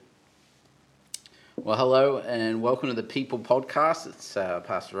Well, hello and welcome to the People Podcast. It's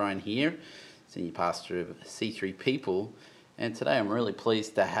Pastor Ryan here, Senior Pastor of C3 People. And today I'm really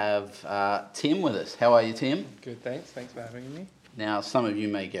pleased to have Tim with us. How are you, Tim? Good, thanks. Thanks for having me. Now, some of you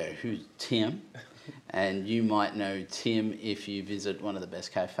may go, who's Tim? And you might know Tim if you visit one of the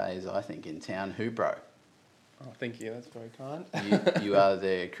best cafes, I think, in town, Hubro. Oh, thank you. That's very kind. You are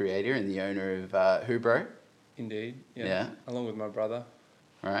the creator and the owner of Hubro. Indeed. Yes. Yeah. Along with my brother.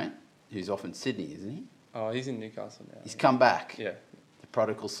 All right. Who's off in Sydney, isn't he? Oh, he's in Newcastle now. He's come back. Yeah. The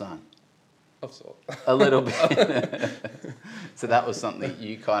prodigal son. Of sort. A little bit. So that was something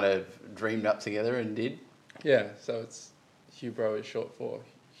you kind of dreamed up together and did? Yeah, so it's Hubro is short for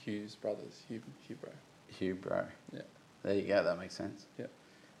Hughes Brothers. Hubro. Hubro. Yeah. There you go, that makes sense. Yeah.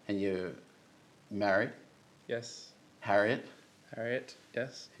 And you're married? Yes. Harriet? Harriet,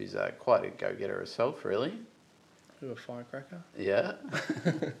 yes. Who's quite a go-getter herself, really. Who a firecracker? Yeah.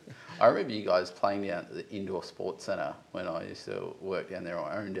 I remember you guys playing down at the indoor sports centre when I used to work down there.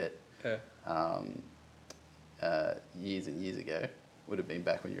 I owned it years and years ago. Would have been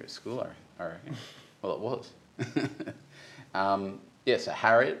back when you were at school, I reckon. Well, it was. Yeah, so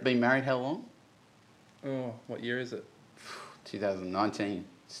Harriet, been married how long? Oh, what year is it? 2019,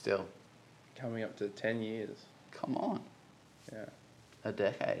 still. Coming up to 10 years. Come on. Yeah. A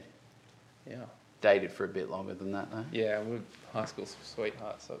decade. Yeah. Dated for a bit longer than that, though. Yeah, we're high school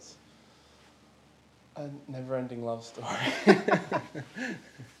sweethearts, so it's a never-ending love story.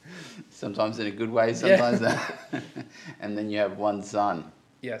 Sometimes in a good way, sometimes that. And then you have one son.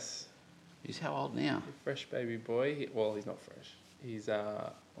 Yes. He's how old now? A fresh baby boy. Well, he's not fresh. He's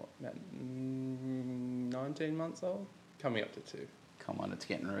about 19 months old, coming up to 2. Come on, it's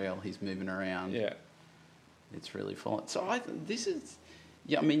getting real. He's moving around. Yeah. It's really fun. So this is...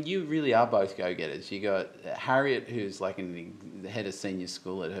 Yeah, I mean, you really are both go-getters. You got Harriet, who's like the head of senior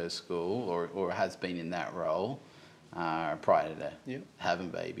school at her school, or has been in that role prior to having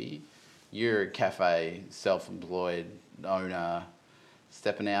baby. You're a cafe, self-employed owner,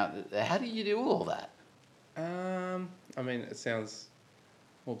 stepping out. How do you do all that? I mean, it sounds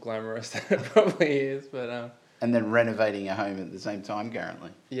more glamorous than it probably is, but... And then renovating a home at the same time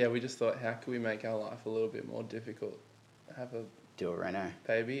currently. Yeah, we just thought, how could we make our life a little bit more difficult? Do a reno.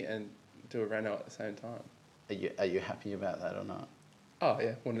 Baby and do a reno at the same time. Are you happy about that or not? Oh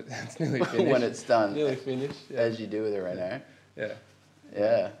yeah, when it's nearly finished. When it's done. Nearly finished. Yeah. As you do with a reno. Yeah.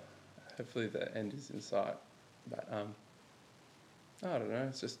 Yeah. Hopefully the end is in sight. But I don't know,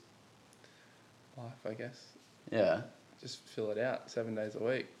 it's just life, I guess. Yeah. Just fill it out 7 days a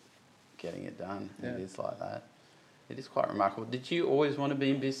week. Getting it done. Yeah. It is like that. It is quite remarkable. Did you always want to be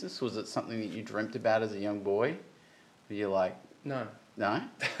in business? Was it something that you dreamt about as a young boy? Were you like... No. No?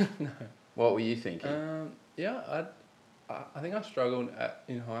 No. What were you thinking? Yeah, I think I struggled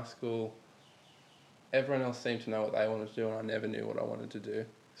in high school. Everyone else seemed to know what they wanted to do, and I never knew what I wanted to do.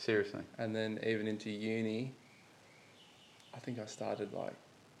 Seriously? And then even into uni, I think I started like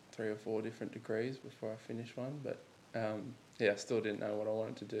 3 or 4 different degrees before I finished one. But I still didn't know what I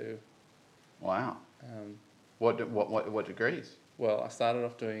wanted to do. Wow. What degrees? Well, I started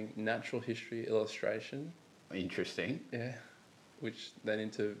off doing natural history illustration. Interesting. Yeah. Which then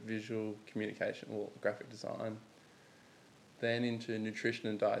into visual communication, or graphic design. Then into nutrition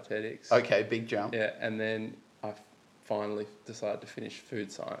and dietetics. Okay, big jump. Yeah, and then I finally decided to finish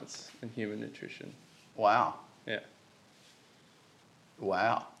food science and human nutrition. Wow. Yeah.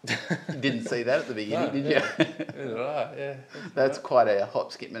 Wow. Didn't see that at the beginning, did you? Yeah. That's quite a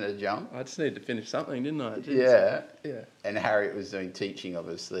hop, skip and a jump. I just needed to finish something, didn't I? Yeah. Yeah. And Harriet was doing teaching,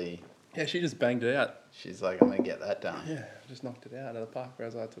 obviously. Yeah, she just banged it out. She's like, I'm going to get that done. Yeah, just knocked it out of the park,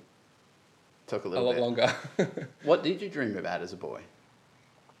 whereas I Took a a lot bit longer. What did you dream about as a boy?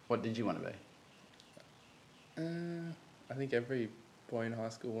 What did you want to be? I think every boy in high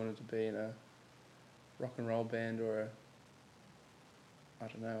school wanted to be in a rock and roll band or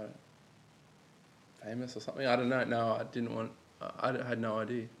famous or something. I don't know. No, I didn't want... I had no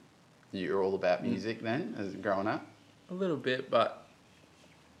idea. You were all about music then, as growing up? A little bit, but...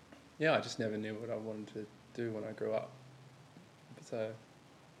 Yeah, I just never knew what I wanted to do when I grew up. So...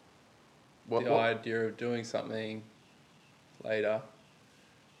 The idea of doing something later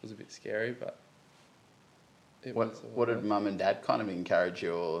was a bit scary, but what did mum and dad kind of encourage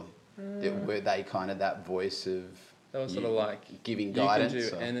you, or were they kind of that voice of they were sort of like giving guidance? You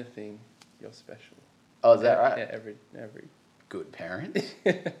can do anything, you're special. Oh, is that right? Yeah, every good parents.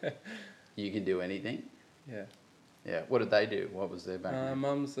 You can do anything. Yeah. Yeah. What did they do? What was their background?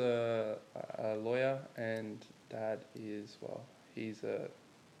 Mum's a lawyer, and dad he's a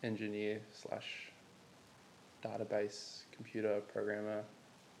engineer / database computer programmer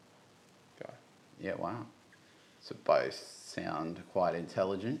guy. Yeah, wow. So both sound quite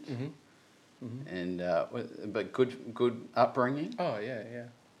intelligent, and but good upbringing. Oh yeah, yeah,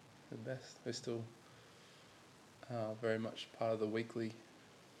 the best. We're still very much part of the weekly,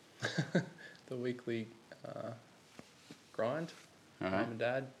 the weekly grind. All right. Mum and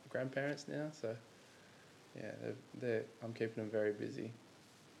dad, grandparents now, so yeah, they're I'm keeping them very busy,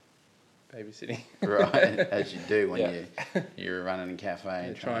 babysitting. Right, as you do when Yeah. you're running a cafe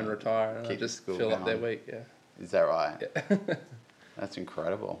and Try and retire, and I keep the just school fill up their going. week. Yeah. Is that right? Yeah. That's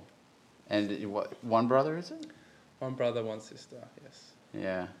incredible. And what, one brother is it? One brother, one sister. Yes.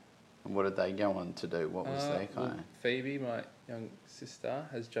 Yeah. And what did they go on to do? What was their Well, kind of... Phoebe, my young sister,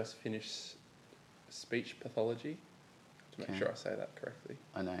 has just finished speech pathology. To make Okay. sure I say that correctly.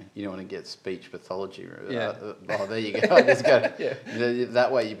 I know. You don't want to get speech pathology. Yeah. Oh, there you go. Just go. Yeah.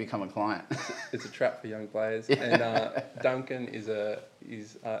 That way you become a client. It's a trap for young players. Yeah. And Duncan is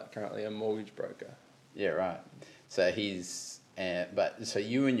currently a mortgage broker. Yeah, right. So so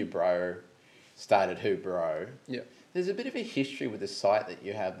you and your bro started Who Bro. Yeah. There's a bit of a history with the site that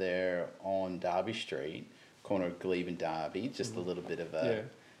you have there on Derby Street, corner of Glebe and Derby. Just a little bit of a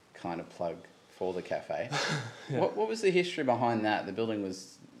kind of plug for the cafe. Yeah. What was the history behind that? The building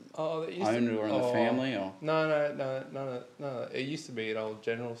was owned or in the family, or No. It used to be an old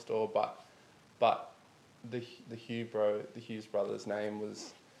general store, but the Hughes brothers' name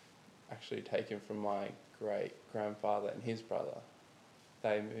was actually taken from my great grandfather and his brother.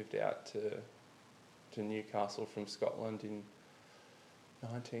 They moved out to Newcastle from Scotland in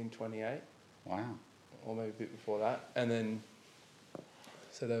 1928. Wow. Or maybe a bit before that, and then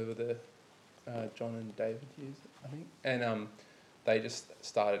so they were the John and David Hughes, I think, and they just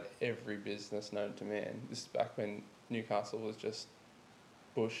started every business known to man. This is back when Newcastle was just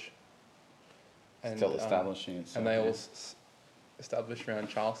bush, and Still establishing itself. and they all established around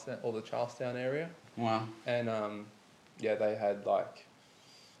Charlestown, or the Charlestown area. Wow. And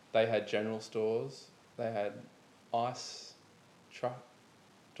they had general stores, they had ice truck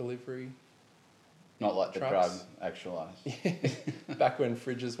delivery. Not like trucks. the drug, actual ice. Back when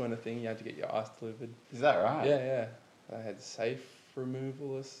fridges weren't a thing, you had to get your ice delivered. Is that right? Yeah. They had safe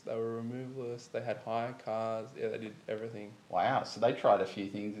removalists. They were removalists. They had hire cars. Yeah, they did everything. Wow. So they tried a few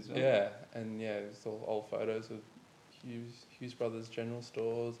things as well. Yeah, and it's all old photos of Hughes Brothers general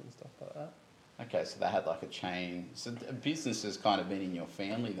stores and stuff like that. Okay, so they had like a chain. So business has kind of been in your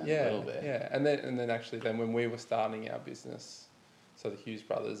family then a little bit. Yeah, and then actually when we were starting our business, so the Hughes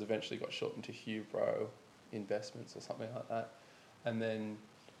Brothers eventually got shortened to Hugh Bro Investments or something like that, and then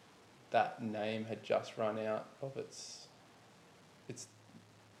that name had just run out of its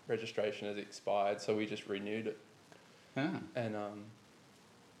registration has expired, so we just renewed it. Ah. And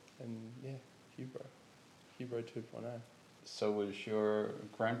Hugh Bro 2.0. So was your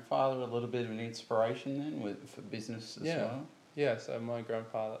grandfather a little bit of an inspiration then for business as well? Yeah, so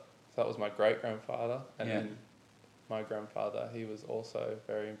that was my great grandfather, and Yeah. then my grandfather, he was also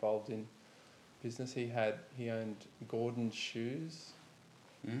very involved in business. He owned Gordon's Shoes.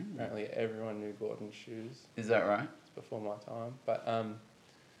 Mm. Apparently everyone knew Gordon's Shoes. Is that right? It's before my time, but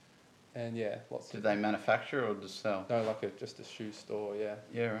and yeah, lots Did of. they manufacture or just sell? No, like just a shoe store, yeah.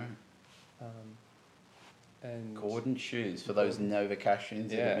 Yeah, right. And Gordon Shoes, for those Novacashians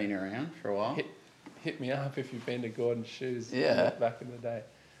that have been around for a while. Hit me up if you've been to Gordon's Shoes. Yeah. Back in the day.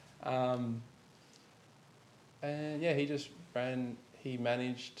 And yeah, he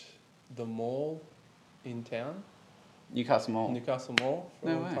managed the mall in town, Newcastle Mall. Newcastle Mall, for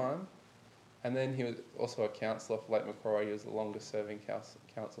a long way. time. And then he was also a councillor for Lake Macquarie. He was the longest serving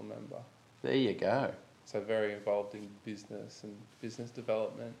council member. There you go. So very involved in business and business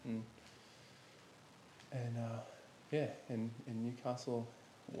development and in Newcastle.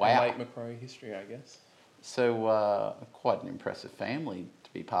 Wow. Lake Macquarie history, I guess. So quite an impressive family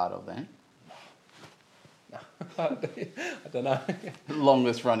to be part of then. I don't know.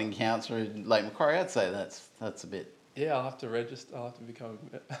 Longest running councillor in Lake Macquarie, I'd say that's a bit... Yeah, I'll have to register. I'll have to become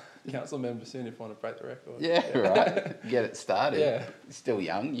a council member soon if I want to break the record. Yeah, right. Get it started. Yeah. Still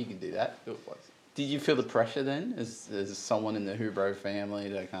young, you can do that. Do it, please. Did you feel the pressure then, as someone in the Hubro family,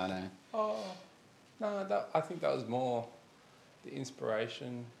 to kind of... Oh, no, I think that was more the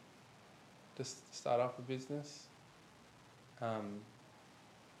inspiration to start up a business.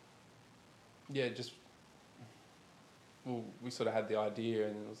 We sort of had the idea,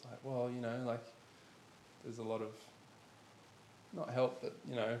 and it was like, well, there's a lot of, not help, but,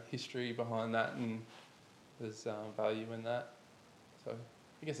 history behind that, and there's value in that. So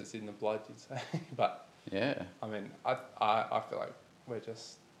I guess it's in the blood, you'd say. But Yeah. I mean, I feel like we're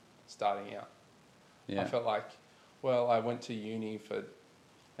just starting out. Yeah. I felt like, well, I went to uni for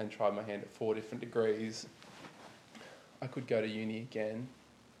and tried my hand at 4 different degrees, I could go to uni again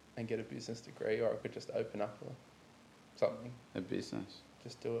and get a business degree, or I could just open up something. A business.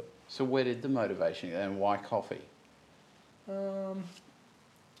 Just do it. So where did the motivation and why coffee?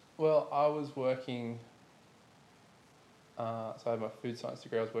 Well, I was working. So I had my food science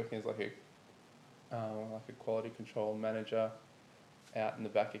degree. I was working as like a quality control manager out in the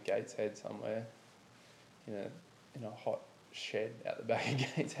back of Gateshead somewhere, in a hot shed out the back of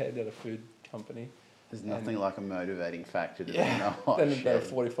Gateshead at a food company. There's nothing like a motivating factor to Yeah, be in a hot then shed. a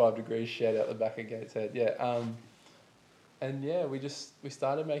 45-degree shed out the back of Gateshead. Yeah. And yeah, we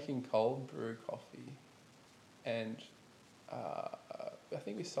started making cold brew coffee, and I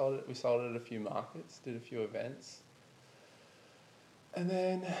think we sold it at a few markets, did a few events, and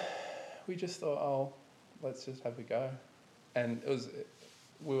then we just thought, oh, let's just have a go. And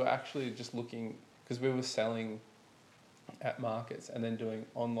we were actually just looking, because we were selling at markets and then doing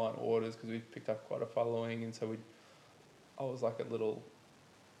online orders, because we picked up quite a following, and so I was like a little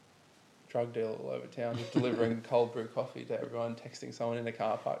drug dealer all over town, just delivering cold brew coffee to everyone, texting someone in the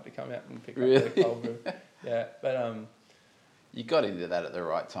car park to come out and pick up their cold brew. Yeah, but you got into that at the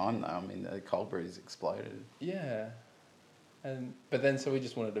right time, though. I mean, the cold brew's exploded. Yeah, but then so we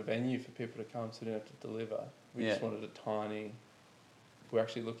just wanted a venue for people to come, so we didn't have to deliver. We just wanted a tiny. We're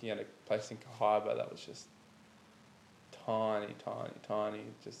actually looking at a place in Cohiba that was just tiny,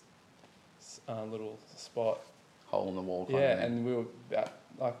 just a little spot. Hole in the wall kind Yeah, of thing. and we were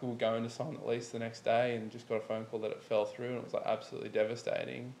going to sign the lease the next day, and just got a phone call that it fell through, and it was like absolutely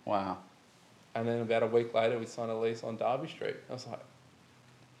devastating. Wow. And then about a week later, we signed a lease on Derby Street. I was like,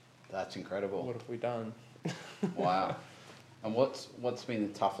 that's incredible. What have we done? Wow. And what's been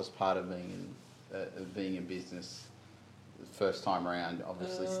the toughest part of being in business the first time around?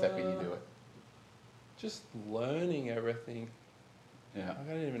 Obviously, stepping into it. Just learning everything. Yeah. I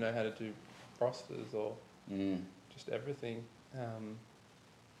don't even know how to do rosters or just everything.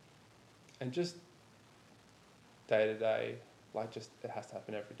 And just day to day, like just it has to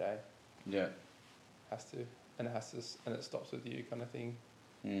happen every day. Yeah. Has to, and it stops with you, kind of thing.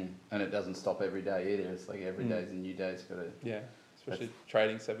 And it doesn't stop every day either. It's like every day's a new day. It's got to. Yeah, especially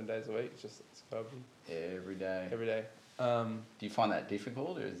trading 7 days a week. It's got to be every day. Every day. Do you find that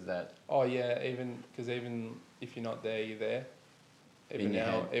difficult, or is that? Oh yeah, even if you're not there, you're there. Even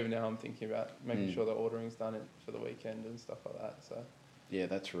now, I'm thinking about making sure the ordering's done for the weekend and stuff like that. So. Yeah,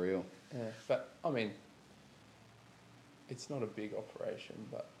 that's real. Yeah, but I mean, it's not a big operation,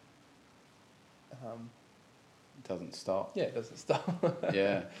 but. It doesn't stop. Yeah, it doesn't stop.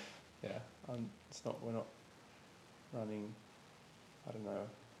 Yeah. Yeah, we're not running, I don't know,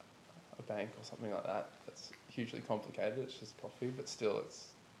 a bank or something like that. That's hugely complicated. It's just coffee, but still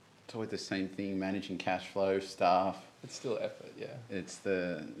it's always the same thing, managing cash flow, staff. It's still effort, yeah. It's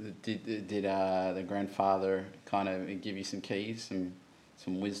did the grandfather kind of give you some keys,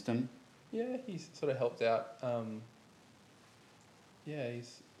 some wisdom? Yeah, he's sort of helped out.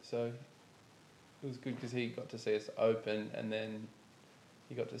 It was good because he got to see us open, and then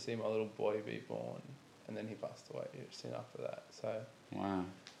he got to see my little boy be born, and then he passed away soon after that. So wow.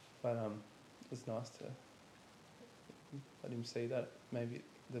 But it was nice to let him see that maybe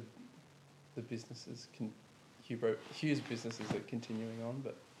the businesses Hughes businesses are continuing on,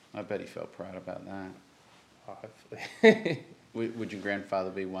 but I bet he felt proud about that. Oh, hopefully. Would your grandfather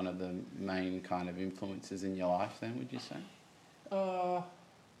be one of the main kind of influences in your life then, would you say?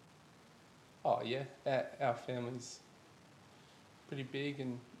 Oh yeah, our family's pretty big,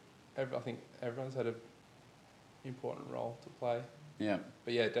 and I think everyone's had an important role to play. Yeah.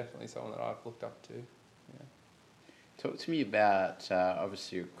 But yeah, definitely someone that I've looked up to. Yeah. Talk to me about,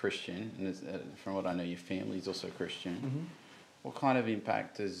 obviously you're a Christian, and from what I know your family's also Christian. Mm-hmm. What kind of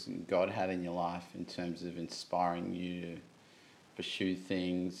impact has God had in your life in terms of inspiring you to pursue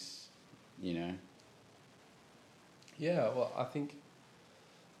things, Yeah, well, I think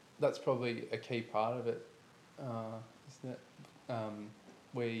that's probably a key part of it, isn't it?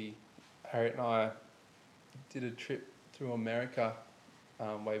 Harriet and I did a trip through America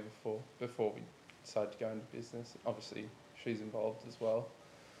way before we decided to go into business. Obviously, she's involved as well.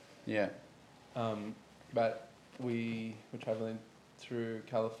 Yeah. But we were travelling through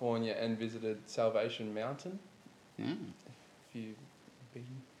California and visited Salvation Mountain. Mm. If you've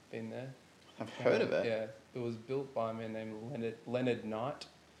been there. I've heard of it. Yeah, it was built by a man named Leonard Knight.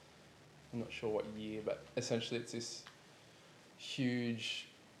 I'm not sure what year, but essentially it's this huge...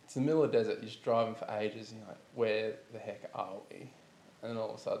 It's the middle of the desert. You're just driving for ages and you're like, where the heck are we? And then all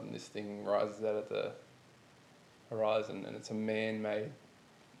of a sudden this thing rises out of the horizon, and it's a man-made,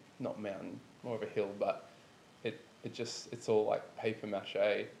 not mountain, more of a hill, but it's all like paper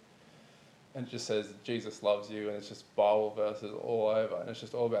mache, and it just says Jesus loves you, and it's just Bible verses all over, and it's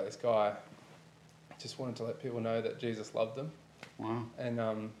just all about this guy. Just wanted to let people know that Jesus loved them. Wow.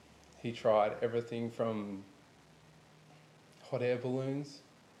 And he tried everything from hot air balloons.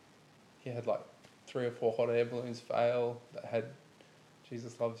 He had like 3 or 4 hot air balloons fail that had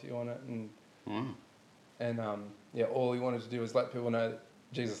Jesus loves you on it, and Wow. yeah, all he wanted to do was let people know that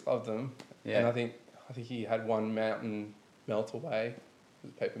Jesus loved them. Yeah. And I think he had one mountain melt away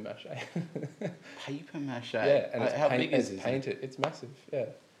with paper mache. Paper mache. Yeah, and How big is it's it? painted. It's massive. Yeah,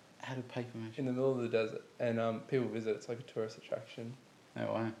 How do paper mache? in the middle of the desert, and people visit. It's like a tourist attraction,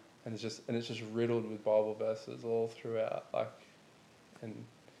 Oh wow. and it's just riddled with Bible verses all throughout. Like, and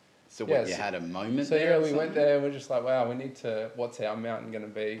So yeah, what? You had a moment so there? yeah, or we went something? there. And we're just like, wow, we need to. What's our mountain going to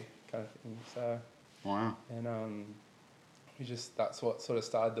be? Kind of thing. So. Wow. And that's what sort of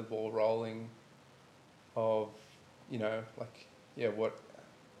started the ball rolling of, like if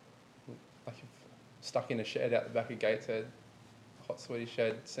stuck in a shed out the back of Gateshead, hot sweaty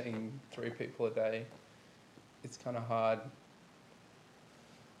shed, seeing 3 people a day, it's kind of hard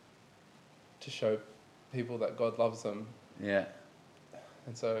to show people that God loves them. Yeah.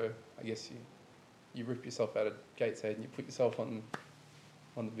 And so I guess you rip yourself out of Gateshead and you put yourself on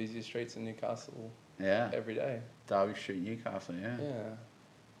the busiest streets in Newcastle. Yeah. Every day. Derby Street, Newcastle. Yeah. Yeah.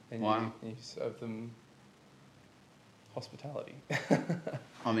 And Wow. you serve them hospitality.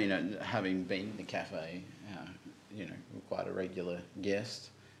 I mean, having been in the cafe, quite a regular guest,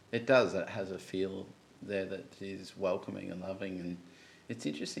 it has a feel there that is welcoming and loving, and it's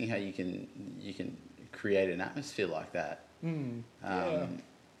interesting how you can create an atmosphere like that. Yeah.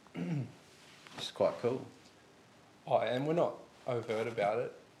 It's quite cool. Oh, and we're not overt about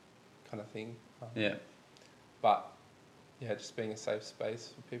it, kind of thing. Yeah. But yeah, just being a safe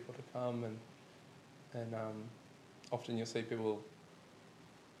space for people to come, and often you'll see people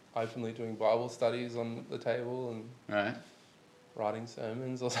openly doing Bible studies on the table and Right. writing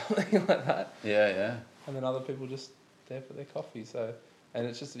sermons or something like that. Yeah, yeah. And then other people just there for their coffee. So, and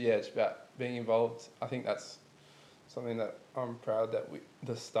it's just it's about being involved. I think that's something that I'm proud that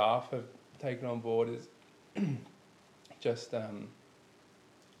the staff have taken on board is just I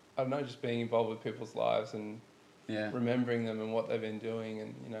don't know, just being involved with people's lives and remembering them and what they've been doing,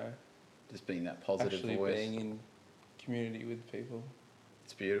 and just being that positive actually voice. being in community with people.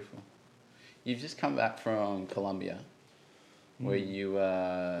 It's beautiful. You've just come back from Colombia, where you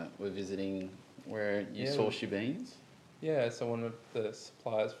were visiting, where you source your beans. Yeah, so one of the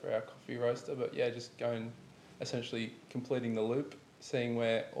suppliers for our coffee roaster, but yeah, just going, essentially completing the loop, seeing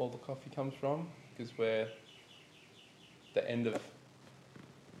where all the coffee comes from, because we're the end of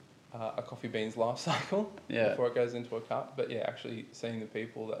a coffee bean's life cycle before it goes into a cup. But yeah, actually seeing the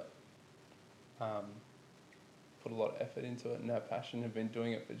people that put a lot of effort into it and have passion, have been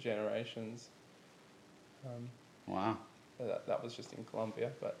doing it for generations. Wow. So that was just in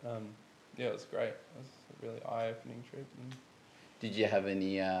Colombia, but yeah, it was great. It was a really eye-opening trip. And did you have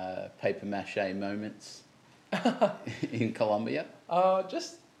any paper mache moments in Colombia?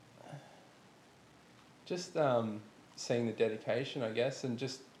 Just seeing the dedication, I guess, and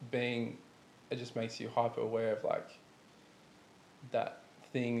just being, it just makes you hyper aware of like that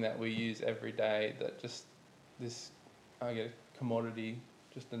thing that we use every day, that just this, I guess, commodity,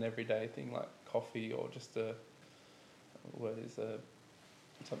 just an everyday thing like coffee, or just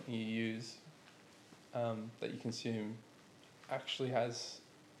something you use that you consume, actually has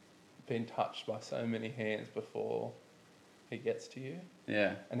been touched by so many hands before it gets to you.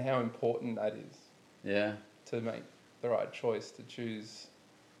 Yeah. And how important that is. Yeah. To make the right choice, to choose,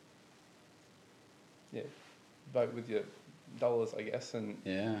 vote with your dollars, I guess, and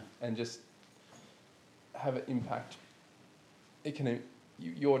just have it impact. It can,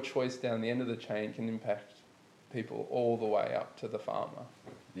 your choice down the end of the chain can impact people all the way up to the farmer.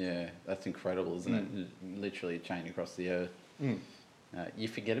 Yeah, that's incredible, isn't it? Literally a chain across the earth. You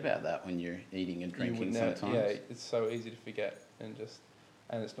forget about that when you're eating and drinking sometimes. Yeah, it's so easy to forget, and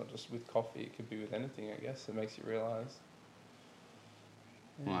it's not just with coffee, it could be with anything, I guess. It makes you realise.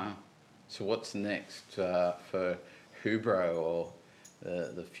 Yeah. Wow. So what's next for Hubro, or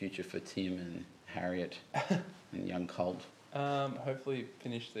the future for Tim and Harriet and young Colt? Hopefully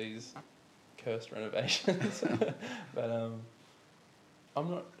finish these cursed renovations. But I'm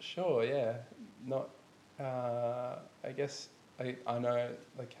not sure, Not, I guess, I know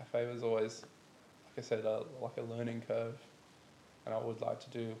the cafe was always, like I said, like a learning curve. And I would like to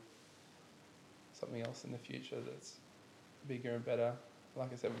do something else in the future that's bigger and better.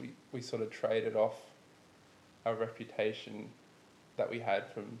 Like I said, we sort of traded off our reputation that we had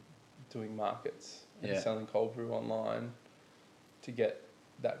from doing markets and Yeah. selling cold brew online to get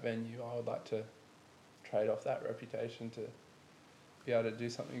that venue. I would like to trade off that reputation to be able to do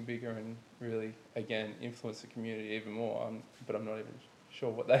something bigger and really, again, influence the community even more. But I'm not even sure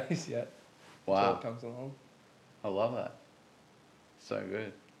what that is yet until Wow. it comes along. I love that. So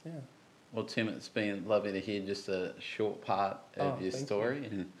good. Yeah. Well, Tim, it's been lovely to hear just a short part of your thank story.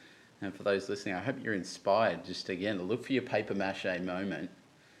 you. And for those listening, I hope you're inspired just again to look for your paper mache moment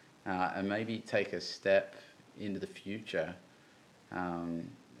and maybe take a step into the future and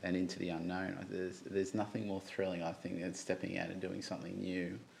into the unknown. There's nothing more thrilling, I think, than stepping out and doing something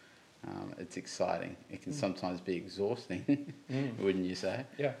new. It's exciting. It can sometimes be exhausting, wouldn't you say?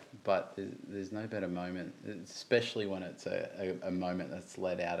 Yeah. But there's no better moment, especially when it's a moment that's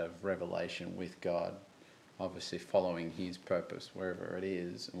led out of revelation with God. Obviously, following His purpose, wherever it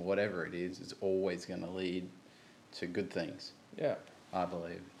is, and whatever it is always going to lead to good things. Yeah. I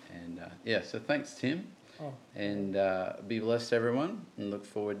believe. And so thanks, Tim. Oh. And be blessed, everyone, and look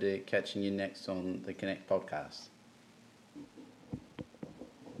forward to catching you next on the Connect podcast.